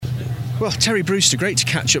Well, Terry Brewster, great to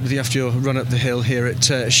catch up with you after your run up the hill here at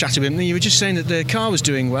Chatterton. You were just saying that the car was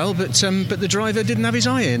doing well, but the driver didn't have his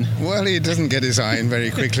eye in. Well, he doesn't get his eye in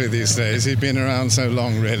very quickly these days. He's been around so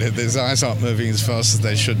long, really. His eyes aren't moving as fast as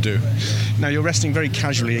they should do. Now, you're resting very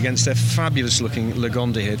casually against a fabulous-looking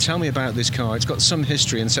Lagonda here. Tell me about this car. It's got some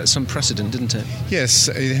history and set some precedent, didn't it? Yes,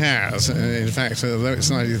 it has. In fact, although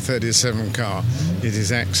it's a 1937 car, it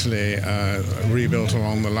is actually rebuilt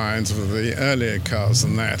along the lines of the earlier cars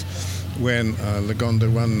than that, when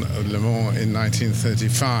Lagonda won Le Mans in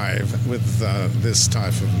 1935 with this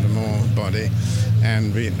type of Le Mans body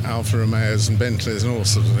and beat Alfa Romeos and Bentleys and all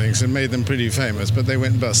sorts of things and made them pretty famous, but they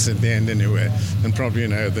went bust in the end anyway. And probably you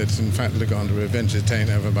know that, in fact, Lagonda were eventually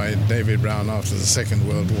taken over by David Brown after the Second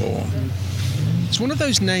World War. It's one of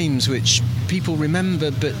those names which people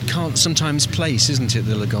remember but can't sometimes place, isn't it,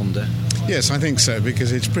 the Lagonda? Yes, I think so,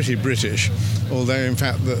 because it's pretty British, although in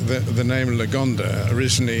fact the name Lagonda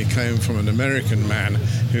originally came from an American man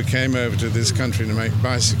who came over to this country to make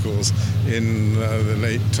bicycles in the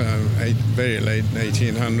very late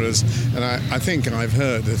 1800s, and I think I've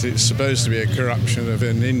heard that it's supposed to be a corruption of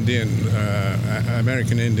an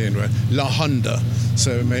American Indian word, La Honda,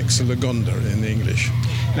 so it makes a Lagonda in English.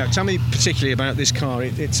 Now, tell me particularly about this car.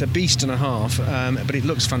 It's a beast and a half, but it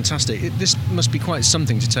looks fantastic. This must be quite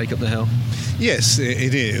something to take up the hill. Yes,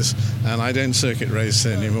 it is, and I don't circuit race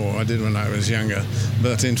anymore. I did when I was younger,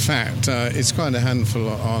 but in fact it's quite a handful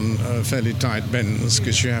on fairly tight bends,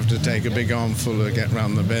 because you have to take a big armful to get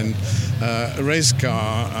round the bend. A race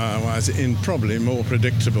car was probably more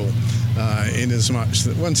predictable in as much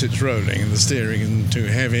that once it's rolling, the steering isn't too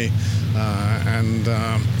heavy, and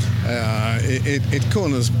it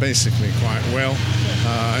corners basically quite well.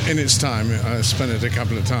 In its time, I spun it a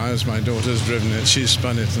couple of times. My daughter's driven it, she's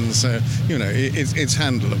spun it, and so, you know, it's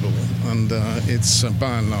handleable, and it's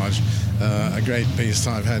by and large a great piece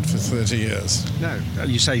I've had for 30 years. Now,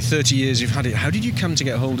 you say 30 years you've had it. How did you come to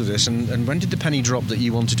get hold of this, and when did the penny drop that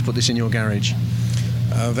you wanted to put this in your garage?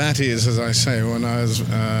 That is, as I say, when I was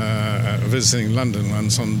visiting London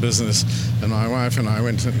once on business, and my wife and I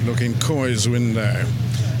went to look in Coy's window,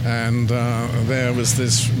 and there was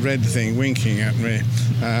this red thing winking at me,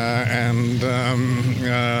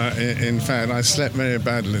 in fact I slept very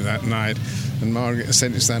badly that night, and Margaret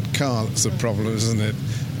said, "It's that car that's the problem, isn't it?"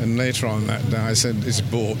 And later on that day I said, "It's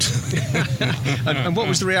bought." and what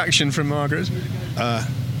was the reaction from Margaret?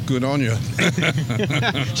 Good on you.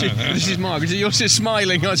 This is Margaret. You're just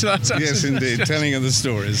smiling. Yes, indeed. Telling her the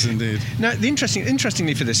stories, indeed. Now,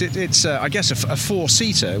 interestingly for this, it's I guess a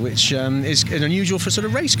four-seater, which is unusual for a sort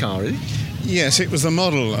of race car, is it? Yes, it was the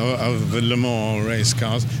model of the Le Mans race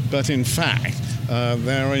cars, but in fact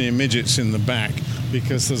there are only midgets in the back,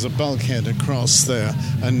 because there's a bulkhead across there,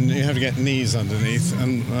 and you have to get knees underneath,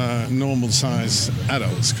 and normal-sized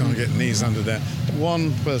adults can't get knees under there.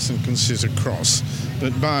 One person can sit across,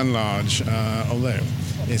 but by and large, although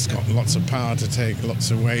it's got lots of power to take,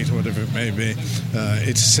 lots of weight, whatever it may be,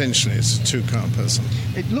 it's a two-car person.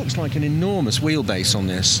 It looks like an enormous wheelbase on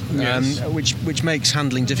this, yes. which makes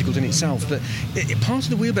handling difficult in itself, but part of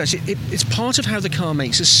the wheelbase, it's part of how the car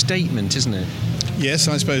makes a statement, isn't it? Yes,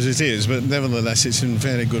 I suppose it is, but nevertheless it's in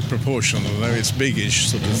fairly good proportion, although it's biggish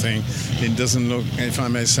sort of thing. It doesn't look, if I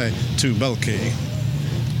may say, too bulky.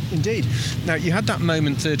 Indeed. Now, you had that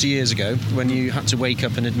moment 30 years ago when you had to wake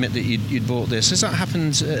up and admit that you'd bought this. Has that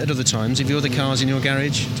happened at other times? Have you other cars in your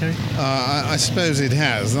garage, Terry? I suppose it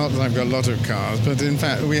has. Not that I've got a lot of cars, but in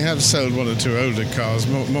fact we have sold one or two older cars,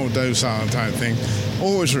 more docile type thing.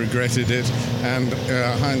 Always regretted it, and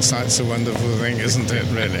hindsight's a wonderful thing, isn't it,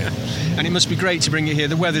 really? And it must be great to bring it here.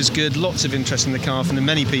 The weather's good, lots of interest in the car from the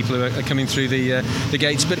many people who are coming through the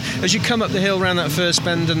gates. But as you come up the hill around that first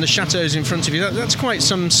bend and the chateau's in front of you, that's quite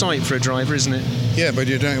some sight for a driver, isn't it? Yeah, but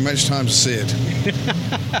you don't have much time to see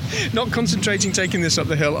it. Not concentrating taking this up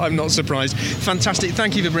the hill, I'm not surprised. Fantastic,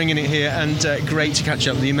 thank you for bringing it here, and great to catch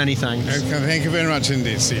up with you. Many thanks. Okay, thank you very much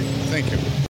indeed, Steve. Thank you.